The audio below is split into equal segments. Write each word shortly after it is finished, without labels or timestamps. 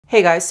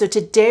Hey guys, so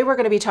today we're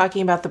going to be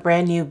talking about the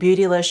brand new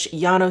Beautylish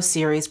Yano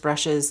series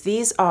brushes.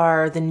 These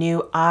are the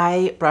new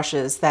eye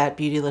brushes that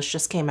Beautylish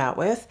just came out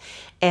with,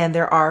 and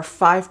there are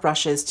 5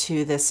 brushes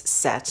to this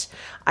set.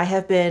 I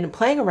have been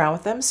playing around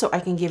with them so I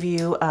can give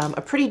you a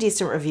pretty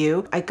decent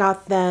review. I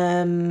got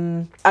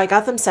them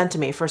sent to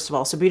me, first of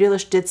all. So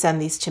Beautylish did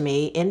send these to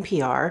me in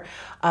PR.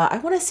 I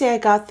want to say I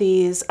got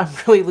these, I'm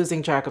really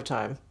losing track of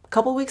time,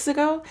 couple weeks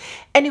ago.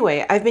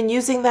 Anyway, I've been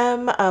using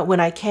them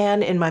when I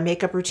can in my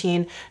makeup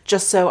routine,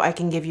 just so I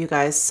can give you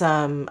guys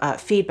some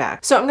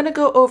feedback. So I'm going to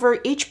go over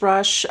each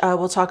brush.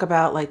 We'll talk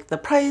about like the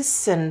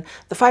price and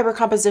the fiber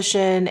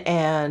composition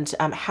and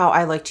how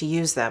I like to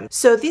use them.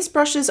 So these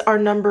brushes are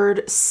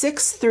numbered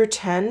 6 through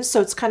 10. So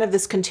it's kind of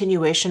this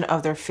continuation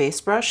of their face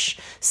brush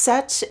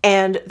set,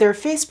 and their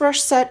face brush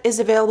set is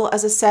available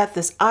as a set.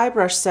 This eye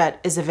brush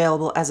set is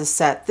available as a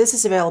set. This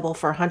is available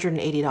for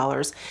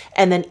 $180,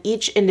 and then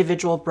each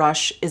individual brush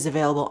is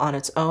available on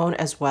its own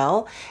as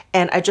well.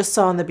 And I just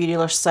saw on the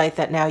Beautylish site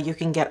that now you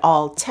can get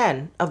all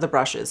 10 of the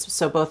brushes.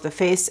 So both the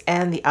face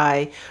and the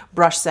eye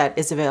brush set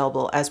is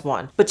available as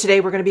one. But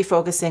today we're going to be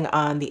focusing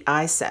on the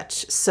eye set.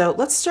 So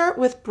let's start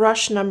with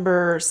brush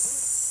number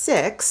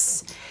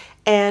 6.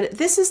 And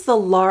this is the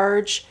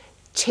large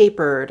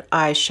tapered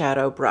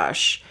eyeshadow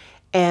brush.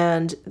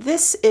 And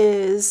this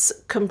is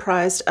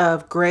comprised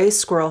of gray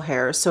squirrel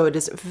hair, so it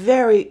is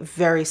very,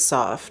 very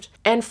soft.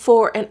 And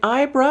for an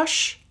eye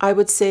brush, I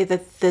would say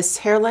that this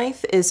hair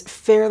length is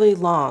fairly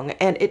long,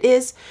 and it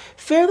is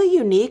fairly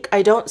unique.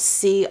 I don't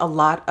see a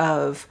lot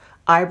of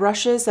eye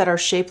brushes that are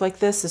shaped like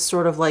this, is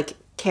sort of like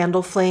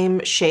candle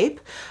flame shape.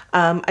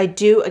 I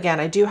do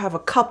have a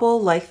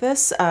couple like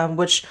this,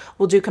 which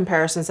we'll do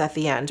comparisons at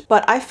the end.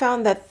 But I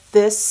found that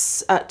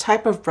this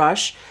type of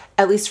brush,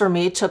 at least for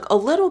me, took a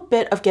little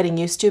bit of getting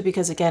used to,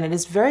 because again, it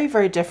is very,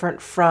 very different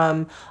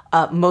from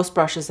most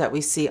brushes that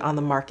we see on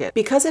the market.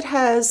 Because it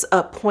has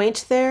a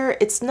point there,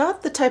 it's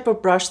not the type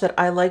of brush that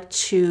I like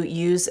to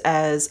use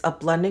as a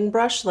blending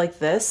brush like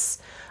this.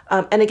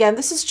 And again,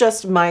 this is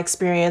just my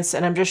experience,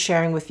 and I'm just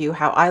sharing with you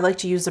how I like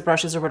to use the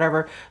brushes or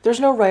whatever.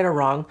 There's no right or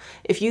wrong.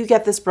 If you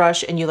get this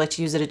brush and you like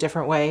to use it a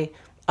different way,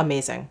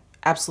 amazing.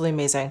 Absolutely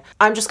amazing.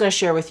 I'm just going to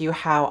share with you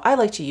how I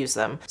like to use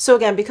them. So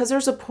again, because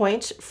there's a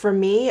point, for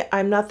me,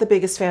 I'm not the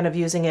biggest fan of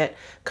using it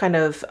kind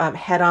of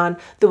head on,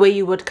 the way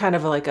you would kind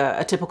of like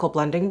a typical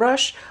blending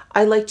brush.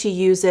 I like to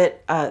use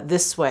it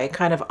this way,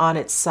 kind of on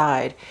its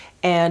side.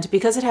 And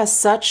because it has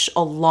such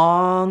a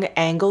long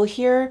angle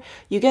here,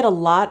 you get a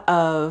lot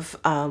of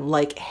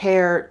like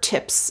hair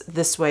tips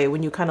this way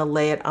when you kind of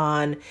lay it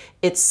on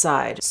its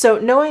side. So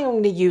knowing I'm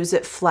going to use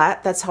it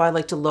flat, that's how I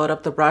like to load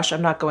up the brush.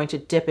 I'm not going to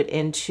dip it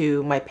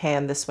into my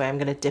pan this way. I'm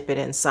going to dip it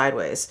in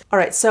sideways. All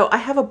right, so I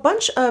have a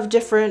bunch of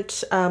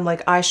different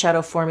like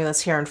eyeshadow formulas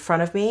here in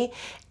front of me.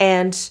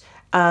 And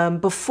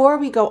before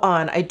we go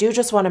on, I do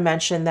just want to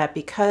mention that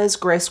because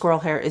gray squirrel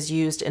hair is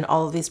used in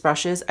all of these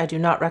brushes, I do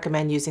not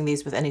recommend using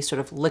these with any sort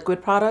of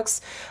liquid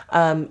products.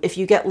 If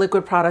you get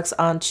liquid products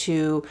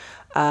onto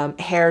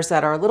hairs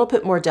that are a little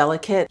bit more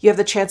delicate, you have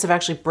the chance of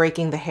actually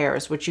breaking the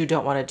hairs, which you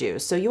don't want to do.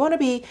 So you want to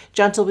be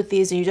gentle with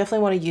these, and you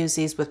definitely want to use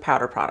these with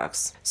powder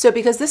products. So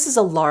because this is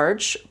a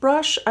large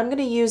brush, I'm going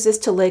to use this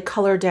to lay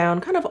color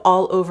down kind of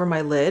all over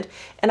my lid.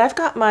 And I've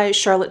got my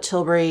Charlotte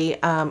Tilbury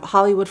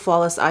Hollywood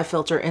Flawless Eye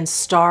Filter in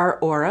Star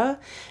Aura.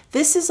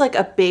 This is like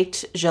a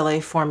baked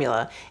gelée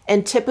formula,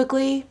 and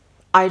typically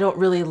I don't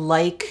really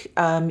like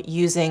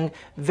using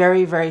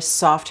very, very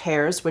soft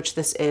hairs, which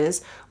this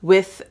is,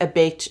 with a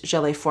baked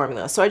gelée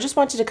formula. So I just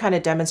wanted to kind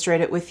of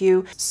demonstrate it with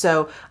you.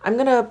 So I'm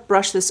gonna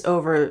brush this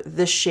over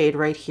this shade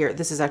right here.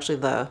 This is actually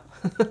the,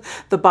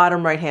 the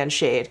bottom right-hand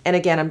shade. And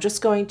again, I'm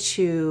just going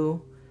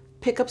to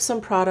pick up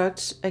some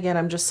product. Again,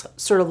 I'm just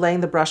sort of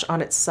laying the brush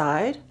on its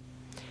side,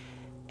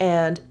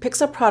 and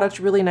picks up product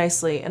really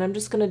nicely. And I'm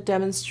just gonna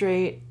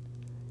demonstrate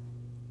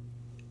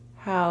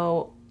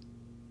how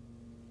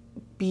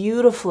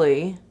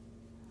beautifully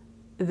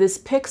this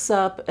picks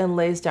up and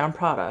lays down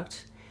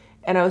product.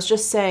 And I was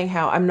just saying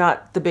how I'm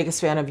not the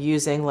biggest fan of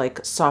using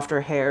like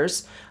softer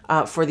hairs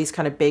for these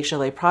kind of baked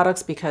gelée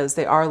products, because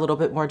they are a little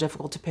bit more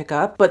difficult to pick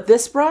up. But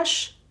this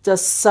brush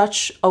does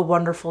such a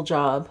wonderful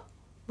job.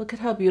 Look at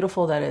how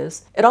beautiful that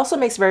is. It also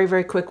makes very,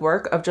 very quick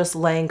work of just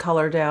laying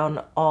color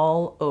down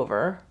all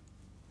over.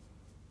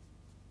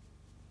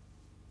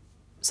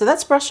 So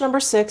that's brush number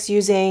 6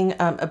 using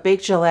a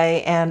baked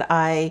gelée, and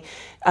I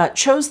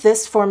chose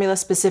this formula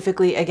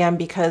specifically again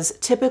because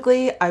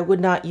typically I would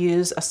not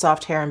use a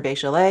soft hair in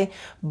baked gelée,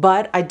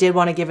 but I did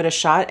want to give it a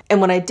shot.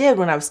 And when I did,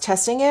 when I was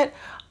testing it,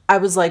 I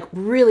was like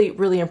really,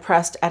 really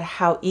impressed at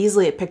how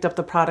easily it picked up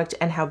the product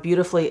and how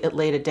beautifully it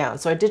laid it down.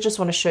 So I did just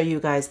want to show you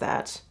guys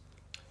that.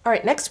 All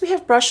right, next we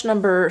have brush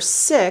number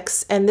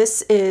 6, and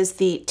this is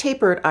the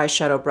tapered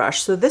eyeshadow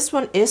brush. So this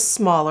one is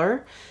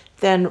smaller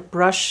than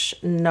brush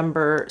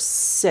number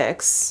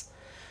 6.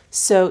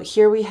 So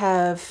here we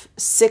have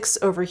 6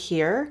 over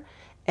here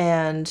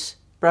and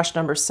brush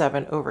number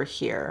 7 over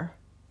here.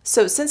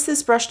 So since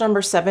this brush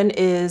number 7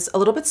 is a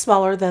little bit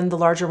smaller than the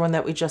larger one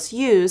that we just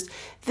used,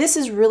 this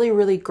is really,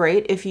 really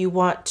great if you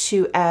want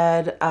to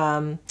add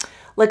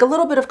like a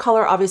little bit of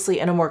color, obviously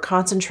in a more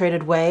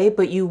concentrated way,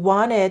 but you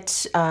want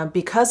it,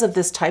 because of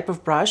this type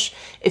of brush,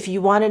 if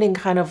you want it in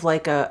kind of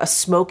like a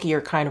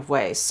smokier kind of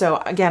way. So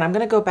again, I'm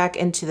gonna go back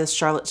into this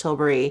Charlotte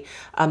Tilbury,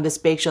 this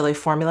Baked Gelée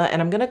formula,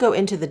 and I'm gonna go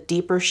into the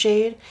deeper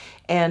shade.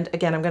 And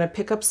again, I'm gonna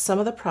pick up some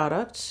of the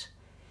product.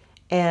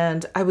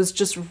 And I was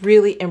just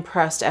really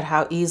impressed at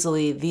how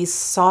easily these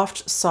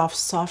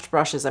soft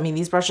brushes, I mean,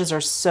 these brushes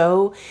are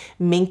so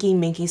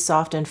minky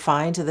soft and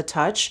fine to the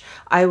touch.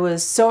 I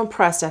was so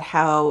impressed at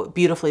how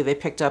beautifully they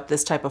picked up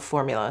this type of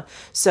formula.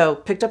 So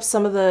picked up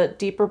some of the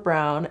deeper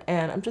brown,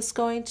 and I'm just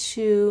going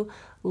to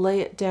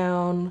lay it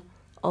down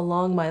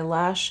along my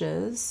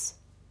lashes.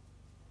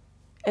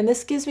 And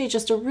this gives me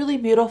just a really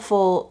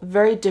beautiful,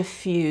 very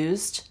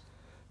diffused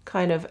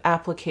kind of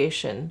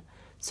application.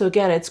 So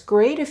again, it's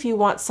great if you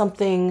want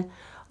something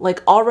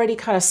like already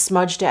kind of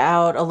smudged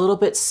out, a little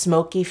bit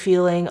smoky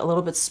feeling, a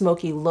little bit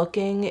smoky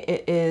looking.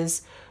 It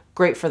is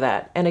great for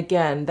that. And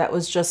again, that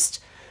was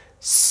just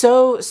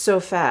so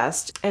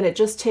fast. And it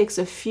just takes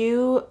a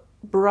few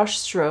brush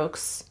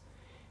strokes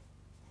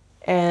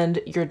and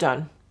you're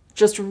done.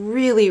 Just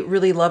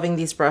really loving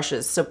these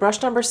brushes. So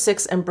brush number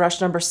 6 and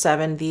brush number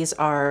 7, these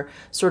are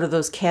sort of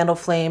those candle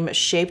flame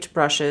shaped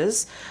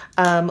brushes.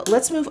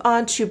 Let's move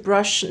on to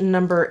brush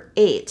number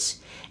 8.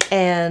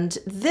 And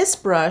this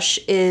brush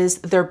is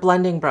their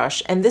blending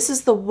brush. And this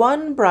is the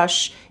one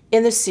brush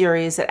in the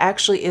series that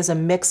actually is a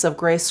mix of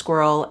gray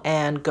squirrel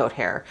and goat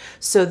hair.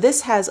 So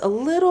this has a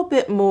little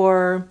bit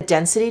more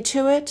density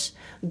to it.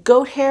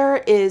 Goat hair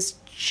is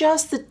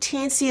just the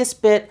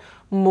teensiest bit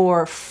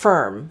more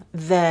firm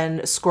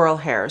than squirrel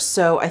hair.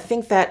 So I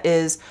think that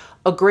is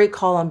a great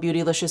call on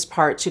Beautylish's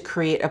part to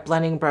create a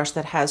blending brush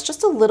that has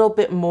just a little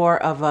bit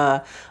more of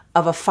a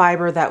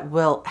fiber that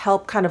will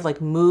help kind of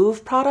like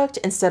move product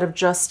instead of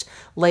just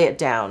lay it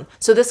down.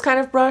 So this kind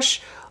of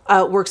brush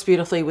works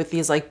beautifully with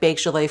these like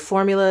Baked Gelée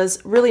formulas.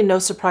 Really no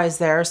surprise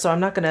there, so I'm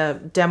not gonna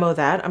demo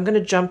that. I'm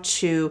gonna jump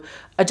to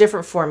a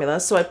different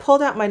formula. So I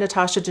pulled out my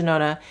Natasha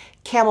Denona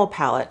Camel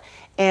palette,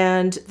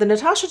 and the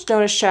Natasha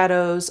Denona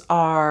shadows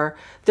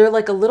they're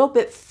like a little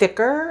bit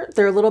thicker.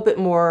 They're a little bit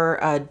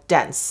more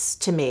dense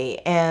to me.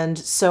 And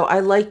so I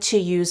like to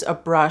use a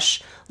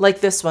brush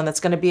like this one that's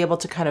gonna be able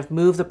to kind of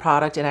move the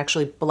product and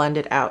actually blend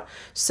it out.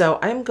 So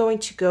I'm going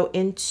to go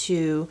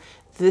into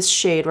this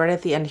shade right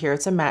at the end here.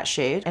 It's a matte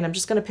shade, and I'm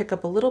just going to pick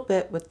up a little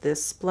bit with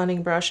this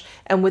blending brush.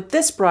 And with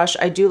this brush,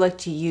 I do like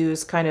to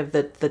use kind of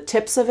the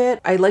tips of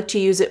it. I like to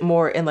use it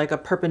more in like a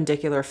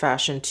perpendicular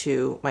fashion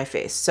to my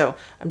face. So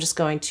I'm just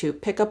going to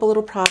pick up a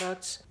little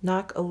product,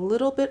 knock a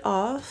little bit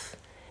off,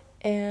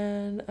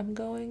 and I'm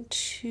going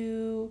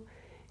to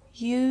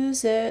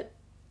use it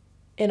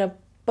in a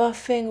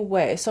buffing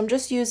way. So I'm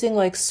just using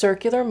like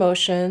circular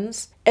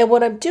motions. And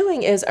what I'm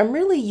doing is I'm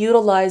really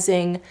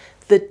utilizing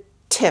the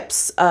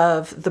tips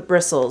of the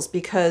bristles,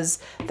 because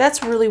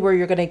that's really where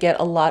you're going to get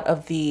a lot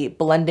of the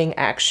blending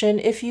action,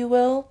 if you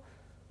will.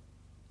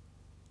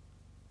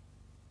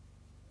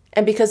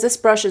 And because this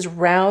brush is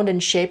round in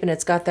shape and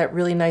it's got that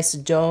really nice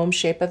dome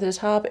shape at the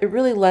top, it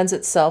really lends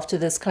itself to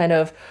this kind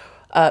of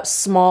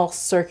small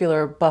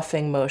circular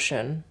buffing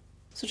motion.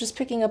 So just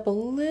picking up a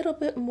little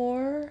bit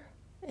more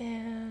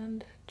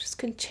and just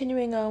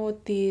continuing on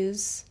with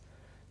these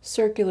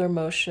circular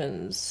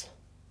motions.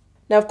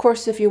 Now, of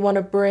course, if you want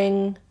to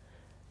bring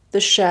the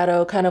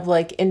shadow kind of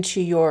like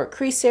into your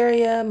crease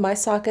area, my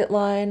socket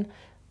line,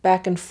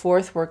 back and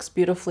forth works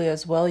beautifully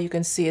as well. You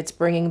can see it's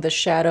bringing the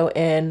shadow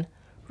in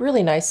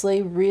really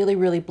nicely,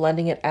 really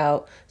blending it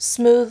out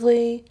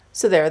smoothly.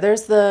 So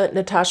there's the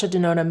Natasha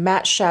Denona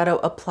matte shadow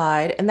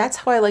applied, and that's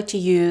how I like to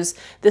use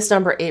this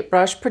number 8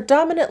 brush,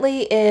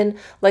 predominantly in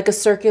like a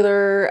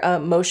circular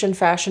motion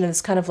fashion, and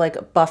this kind of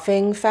like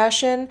buffing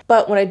fashion.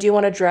 But when I do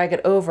want to drag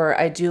it over,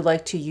 I do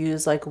like to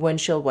use like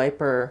windshield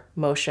wiper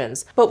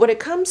motions. But when it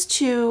comes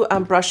to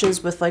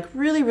brushes with like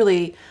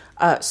really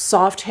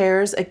soft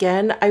hairs,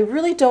 again, I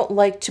really don't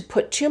like to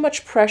put too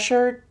much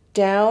pressure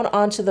down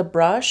onto the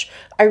brush.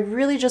 I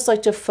really just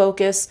like to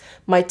focus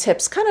my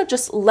tips, kind of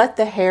just let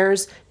the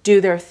hairs do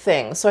their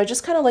thing. So I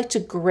just kind of like to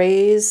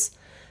graze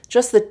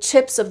just the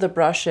tips of the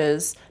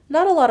brushes,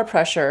 not a lot of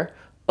pressure,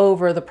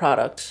 over the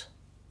product.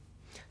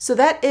 So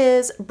that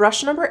is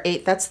brush number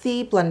 8. That's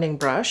the blending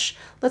brush.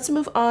 Let's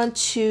move on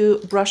to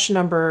brush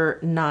number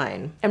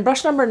 9. And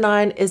brush number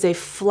 9 is a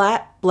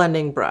flat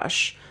blending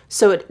brush.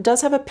 So it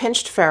does have a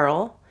pinched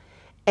ferrule.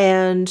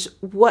 And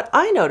what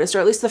I noticed, or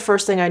at least the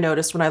first thing I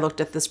noticed when I looked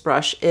at this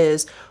brush,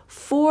 is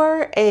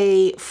for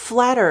a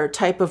flatter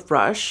type of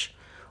brush,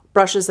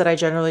 brushes that I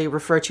generally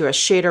refer to as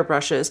shader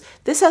brushes,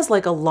 this has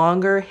like a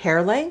longer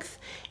hair length.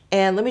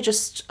 And let me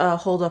just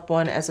hold up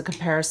one as a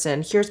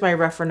comparison. Here's my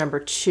reference number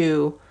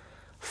 2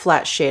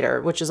 flat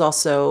shader, which is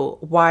also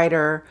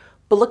wider,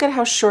 but look at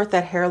how short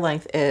that hair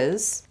length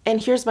is. And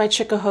here's my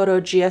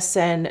Chikuhodo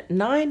GSN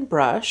 9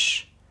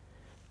 brush.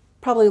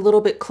 probably a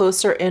little bit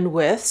closer in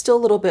width, still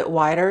a little bit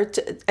wider.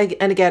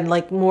 And again,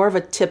 like more of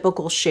a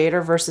typical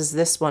shader versus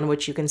this one,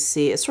 which you can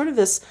see is sort of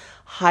this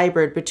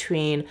hybrid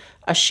between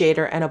a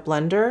shader and a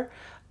blender.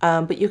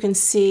 But you can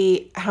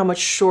see how much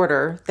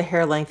shorter the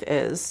hair length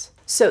is.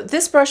 So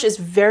this brush is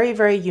very,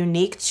 very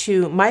unique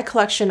to my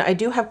collection. I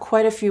do have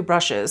quite a few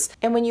brushes.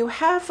 And when you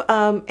have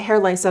hair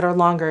lengths that are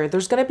longer,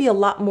 there's gonna be a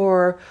lot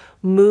more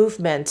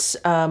movement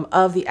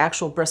of the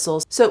actual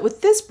bristles. So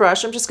with this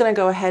brush, I'm just gonna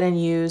go ahead and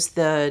use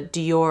the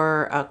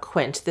Dior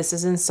Quint. This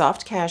is in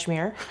soft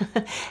cashmere.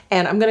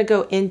 And I'm gonna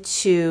go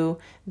into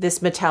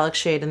this metallic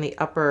shade in the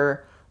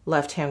upper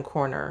left-hand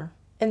corner.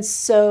 And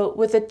so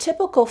with a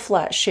typical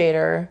flat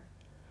shader,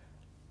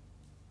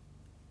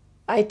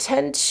 I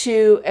tend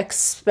to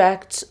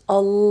expect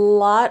a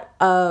lot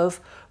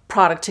of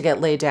product to get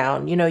laid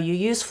down. You know, you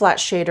use flat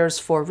shaders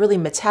for really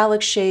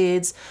metallic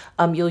shades.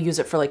 You'll use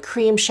it for like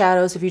cream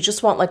shadows. If you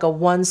just want like a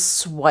one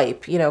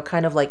swipe, you know,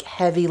 kind of like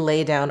heavy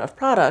lay down of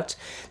product,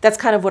 that's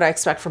kind of what I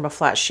expect from a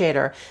flat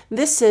shader.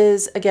 This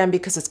is, again,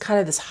 because it's kind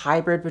of this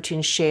hybrid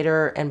between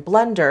shader and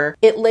blender,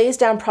 it lays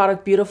down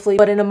product beautifully,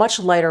 but in a much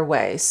lighter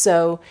way.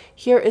 So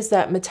here is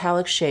that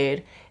metallic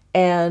shade.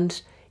 And,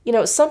 you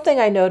know, something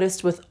I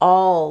noticed with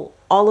all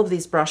of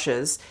these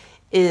brushes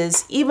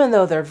is even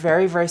though they're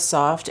very, very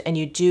soft and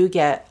you do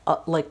get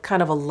like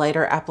kind of a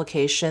lighter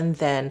application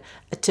than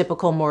a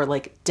typical more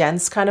like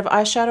dense kind of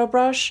eyeshadow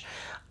brush,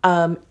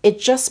 it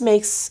just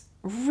makes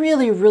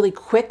really, really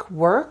quick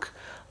work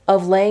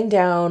of laying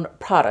down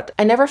product.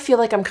 I never feel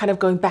like I'm kind of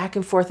going back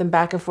and forth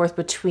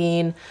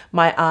between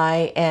my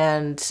eye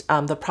and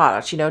the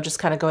product, you know, just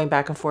kind of going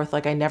back and forth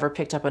like I never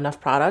picked up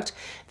enough product.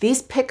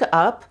 These pick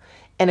up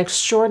an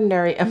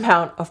extraordinary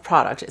amount of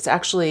product. It's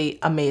actually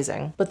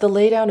amazing. But the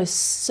laydown is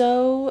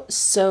so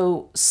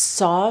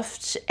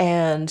soft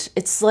and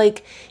it's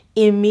like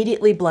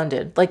immediately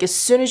blended. Like as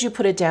soon as you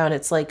put it down,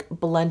 it's like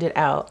blended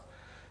out.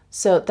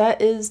 So that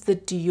is the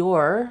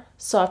Dior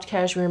Soft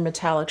Cashmere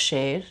Metallic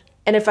shade.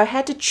 And if I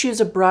had to choose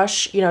a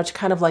brush, you know, to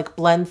kind of like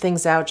blend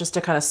things out, just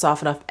to kind of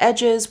soften up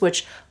edges,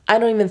 which I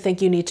don't even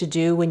think you need to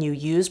do when you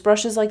use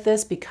brushes like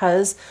this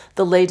because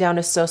the laydown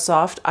is so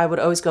soft, I would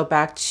always go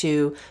back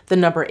to the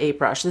number 8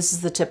 brush. This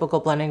is the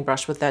typical blending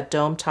brush with that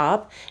dome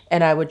top,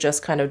 and I would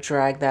just kind of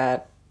drag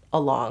that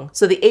along.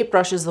 So the 8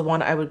 brush is the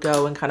one I would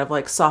go and kind of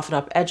like soften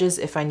up edges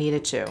if I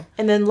needed to.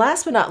 And then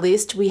last but not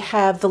least, we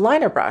have the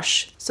liner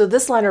brush. So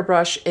this liner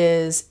brush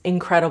is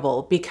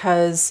incredible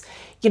because,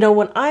 you know,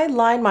 when I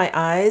line my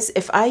eyes,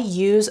 if I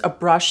use a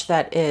brush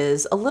that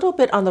is a little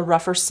bit on the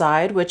rougher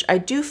side, which I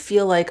do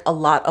feel like a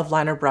lot of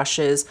liner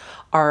brushes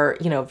are,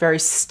 you know, very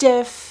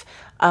stiff,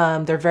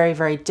 they're very,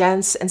 very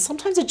dense, and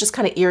sometimes it just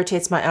kind of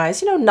irritates my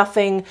eyes. You know,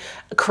 nothing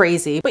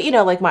crazy, but you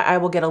know, like my eye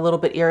will get a little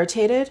bit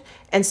irritated.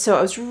 And so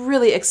I was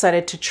really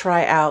excited to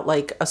try out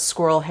like a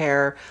squirrel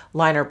hair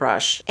liner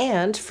brush.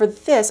 And for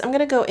this, I'm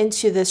gonna go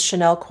into this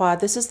Chanel Quad.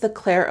 This is the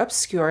Clair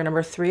Obscure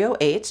number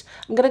 308.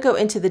 I'm gonna go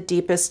into the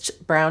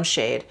deepest brown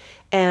shade.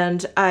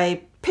 And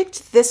I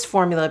picked this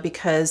formula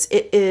because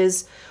it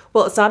is,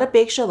 well, it's not a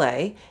baked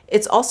gelée.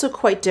 It's also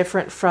quite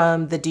different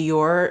from the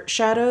Dior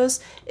shadows.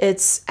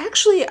 It's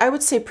actually, I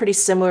would say, pretty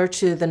similar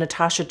to the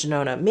Natasha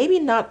Denona. Maybe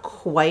not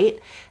quite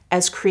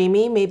as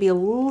creamy, maybe a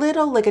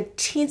little, like a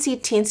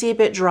teensy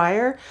bit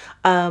drier,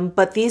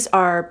 but these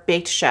are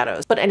baked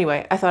shadows. But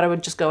anyway, I thought I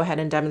would just go ahead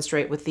and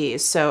demonstrate with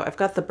these. So I've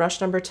got the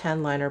brush number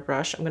 10 liner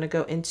brush. I'm gonna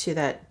go into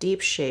that deep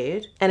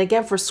shade. And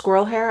again, for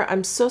squirrel hair,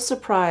 I'm so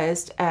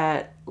surprised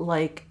at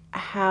like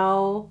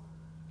how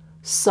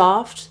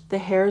soft the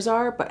hairs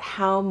are, but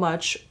how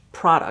much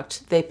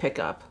product they pick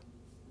up.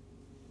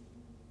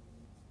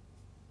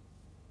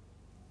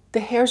 The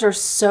hairs are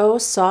so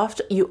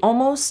soft, you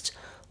almost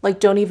like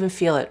don't even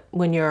feel it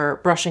when you're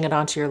brushing it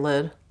onto your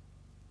lid.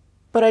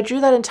 But I drew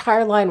that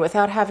entire line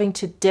without having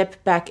to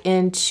dip back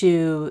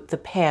into the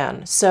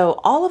pan. So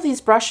all of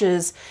these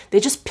brushes, they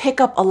just pick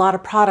up a lot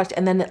of product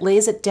and then it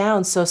lays it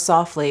down so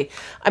softly.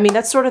 I mean,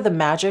 that's sort of the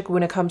magic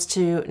when it comes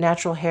to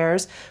natural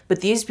hairs,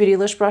 but these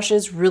Beautylish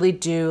brushes really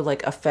do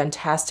like a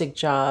fantastic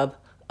job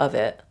of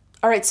it.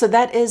 All right, so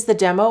that is the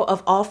demo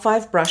of all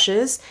 5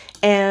 brushes.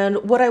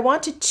 And what I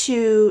wanted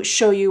to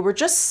show you were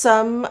just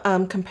some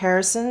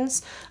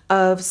comparisons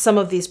of some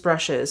of these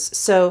brushes.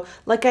 So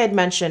like I had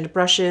mentioned,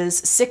 brushes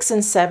 6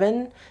 and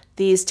 7,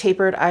 these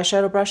tapered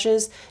eyeshadow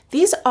brushes,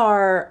 these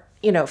are,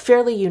 you know,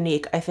 fairly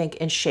unique, I think,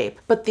 in shape.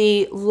 But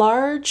the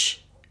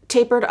large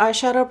tapered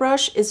eyeshadow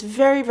brush is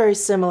very, very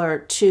similar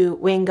to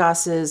Wayne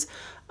Goss's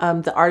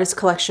the Artist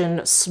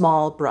Collection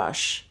small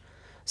brush.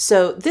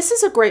 So this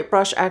is a great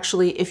brush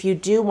actually if you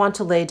do want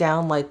to lay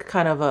down like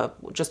kind of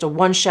just a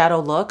one shadow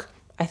look.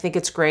 I think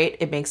it's great.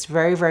 It makes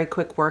very, very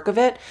quick work of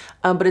it.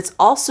 But it's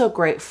also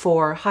great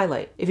for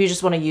highlight. If you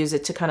just want to use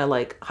it to kind of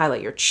like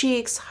highlight your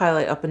cheeks,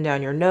 highlight up and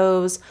down your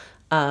nose,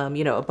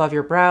 you know, above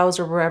your brows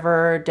or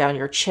wherever, down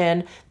your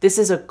chin. This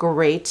is a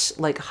great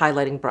like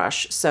highlighting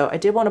brush. So I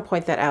did want to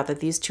point that out, that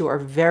these two are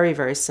very,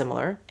 very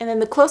similar. And then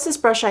the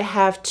closest brush I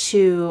have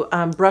to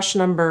brush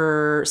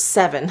number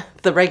 7,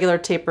 the regular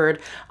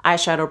tapered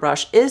eyeshadow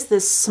brush, is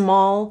this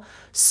small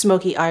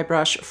smoky eye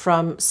brush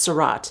from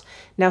Surratt.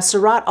 Now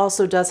Surratt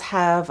also does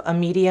have a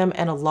medium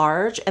and a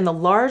large, and the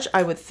large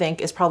I would think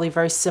is probably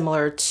very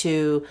similar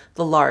to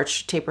the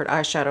large tapered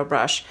eyeshadow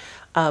brush,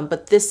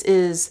 but this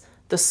is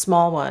the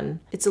small one.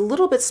 It's a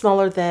little bit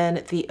smaller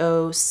than the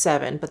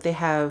 07, but they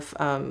have,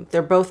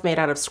 they're both made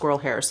out of squirrel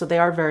hair, so they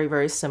are very,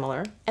 very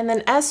similar. And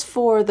then as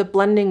for the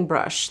blending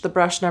brush, the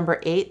brush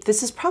number 8,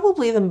 this is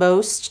probably the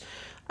most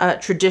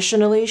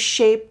traditionally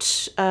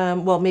shaped,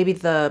 well, maybe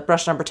the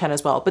brush number 10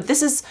 as well, but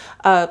this is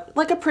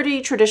like a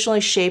pretty traditionally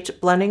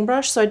shaped blending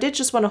brush. So I did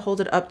just want to hold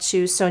it up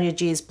to Sonia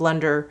G's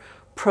Blender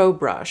Pro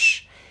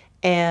brush.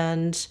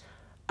 And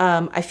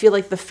I feel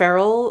like the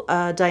ferrule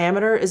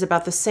diameter is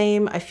about the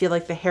same. I feel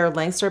like the hair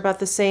lengths are about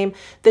the same.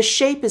 The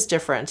shape is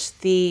different.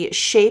 The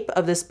shape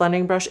of this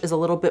blending brush is a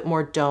little bit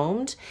more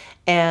domed,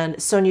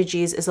 and Sonia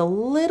G's is a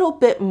little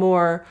bit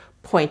more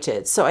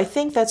pointed. So I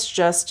think that's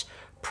just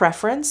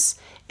preference.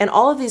 And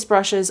all of these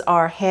brushes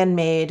are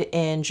handmade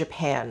in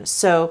Japan,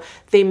 so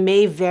they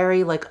may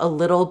vary like a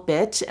little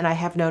bit. And I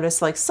have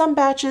noticed like some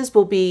batches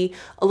will be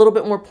a little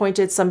bit more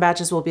pointed, some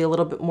batches will be a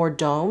little bit more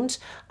domed,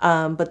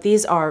 but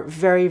these are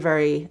very,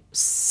 very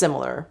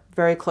similar,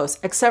 very close,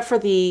 except for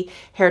the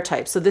hair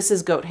type. So this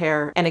is goat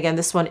hair, and again,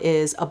 this one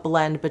is a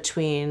blend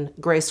between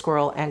gray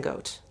squirrel and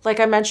goat. Like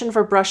I mentioned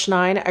for brush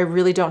 9, I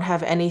really don't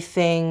have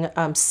anything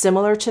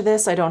similar to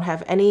this. I don't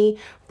have any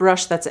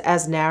brush that's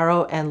as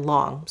narrow and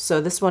long. So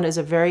this one is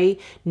a very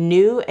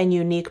new and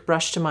unique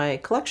brush to my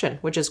collection,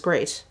 which is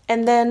great.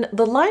 And then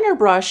the liner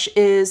brush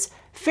is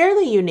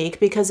fairly unique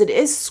because it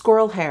is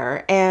squirrel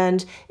hair,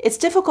 and it's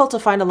difficult to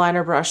find a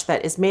liner brush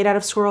that is made out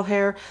of squirrel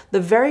hair.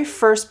 The very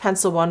first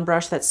Pencil 1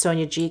 brush that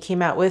Sonia G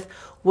came out with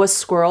was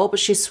squirrel, but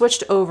she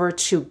switched over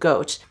to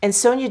goat. And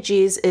Sonia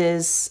G's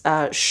is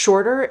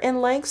shorter in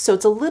length, so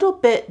it's a little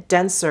bit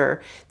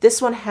denser.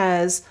 This one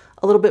has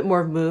a little bit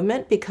more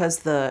movement because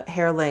the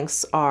hair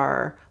lengths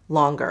are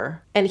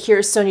longer. And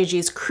here's Sonia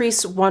G's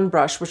Crease 1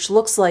 brush, which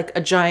looks like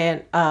a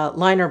giant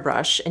liner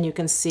brush, and you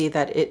can see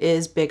that it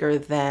is bigger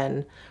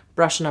than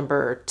brush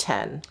number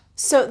 10.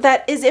 So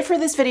that is it for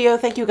this video.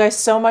 Thank you guys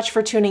so much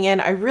for tuning in.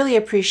 I really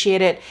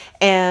appreciate it.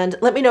 And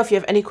let me know if you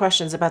have any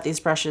questions about these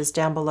brushes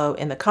down below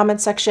in the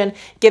comment section.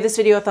 Give this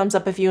video a thumbs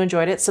up if you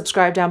enjoyed it.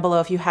 Subscribe down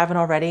below if you haven't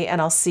already,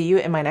 and I'll see you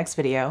in my next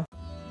video.